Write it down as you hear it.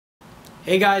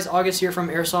Hey guys, August here from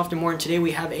Airsoft and More, and today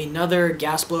we have another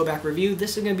gas blowback review.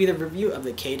 This is going to be the review of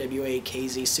the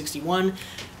KZ.61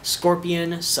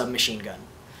 Scoprion submachine gun.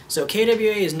 So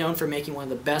KWA is known for making one of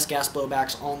the best gas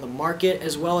blowbacks on the market,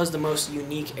 as well as the most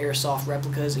unique airsoft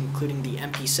replicas, including the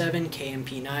MP7,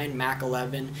 KMP9, MAC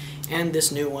 11, and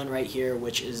this new one right here,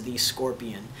 which is the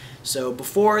Scoprion. So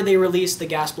before they released the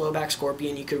gas blowback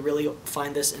Scoprion, you could really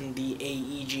find this in the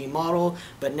AEG model,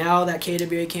 but now that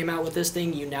KWA came out with this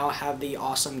thing, you now have the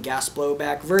awesome gas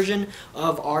blowback version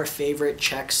of our favorite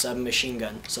Czech submachine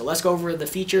gun. So let's go over the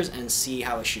features and see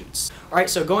how it shoots. Alright,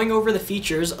 so going over the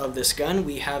features of this gun,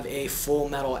 we have a full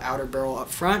metal outer barrel up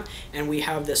front, and we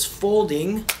have this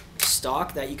folding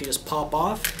stock that you can just pop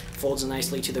off, folds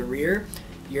nicely to the rear.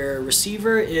 Your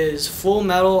receiver is full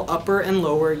metal upper and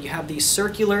lower. You have these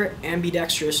circular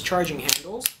ambidextrous charging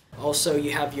handles. Also,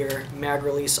 you have your mag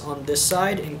release on this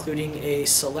side, including a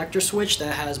selector switch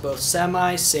that has both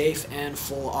semi, safe, and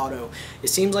full auto. It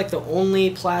seems like the only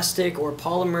plastic or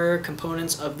polymer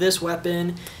components of this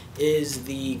weapon is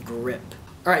the grip.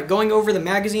 Alright, going over the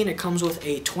magazine, it comes with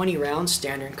a 20 round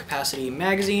standard capacity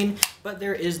magazine, but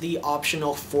there is the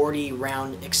optional 40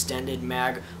 round extended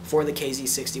mag for the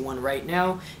KZ.61 right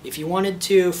now. If you wanted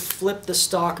to flip the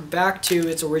stock back to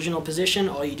its original position,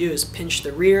 all you do is pinch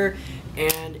the rear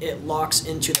and it locks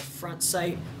into the front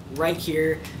sight right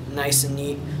here, nice and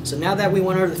neat. So now that we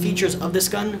went over the features of this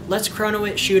gun, let's chrono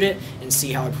it, shoot it, and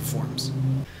see how it performs.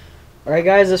 Alright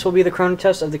guys, this will be the chrono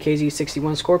test of the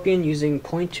KZ.61 Scoprion using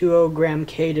 0.20 gram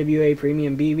KWA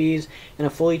premium BBs and a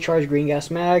fully charged green gas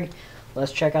mag.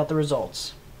 Let's check out the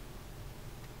results.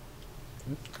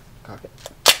 Cock it.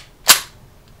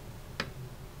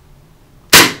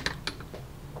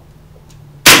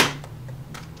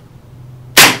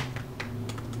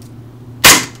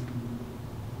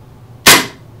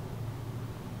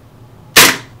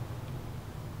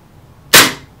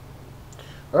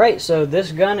 Alright, so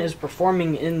this gun is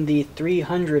performing in the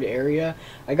 300 area.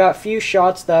 I got a few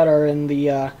shots that are in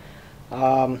the,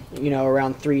 around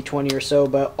 320 or so,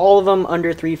 but all of them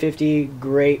under 350,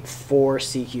 great for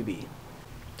CQB.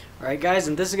 Alright guys,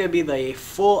 and this is going to be the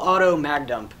full auto mag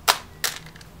dump.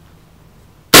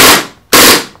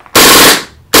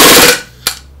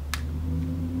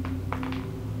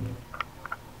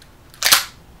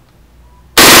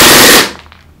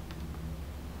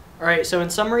 Alright, so in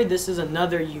summary, this is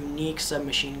another unique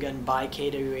submachine gun by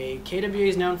KWA. KWA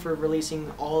is known for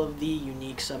releasing all of the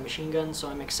unique submachine guns, so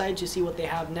I'm excited to see what they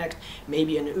have next.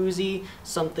 Maybe an Uzi,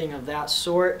 something of that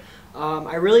sort.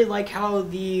 I really like how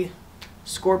the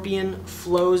Scoprion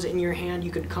flows in your hand.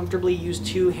 You could comfortably use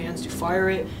two hands to fire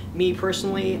it. Me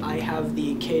personally, I have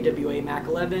the KWA MAC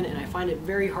 11, and I find it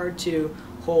very hard to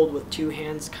hold with two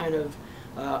hands, kind of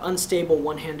unstable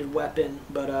one-handed weapon,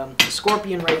 but the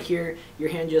Scoprion right here, your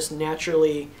hand just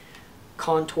naturally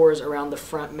contours around the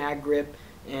front mag grip,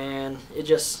 and it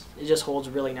just holds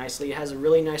really nicely. It has a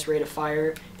really nice rate of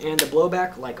fire, and the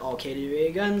blowback, like all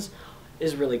KWA guns,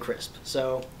 is really crisp.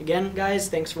 So again guys,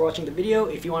 thanks for watching the video.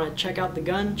 If you want to check out the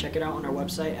gun, check it out on our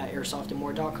website at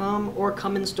airsoftandmore.com, or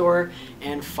come in store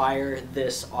and fire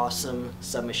this awesome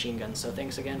submachine gun. So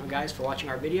thanks again guys for watching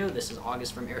our video. This is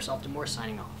August from Airsoft and More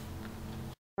signing off.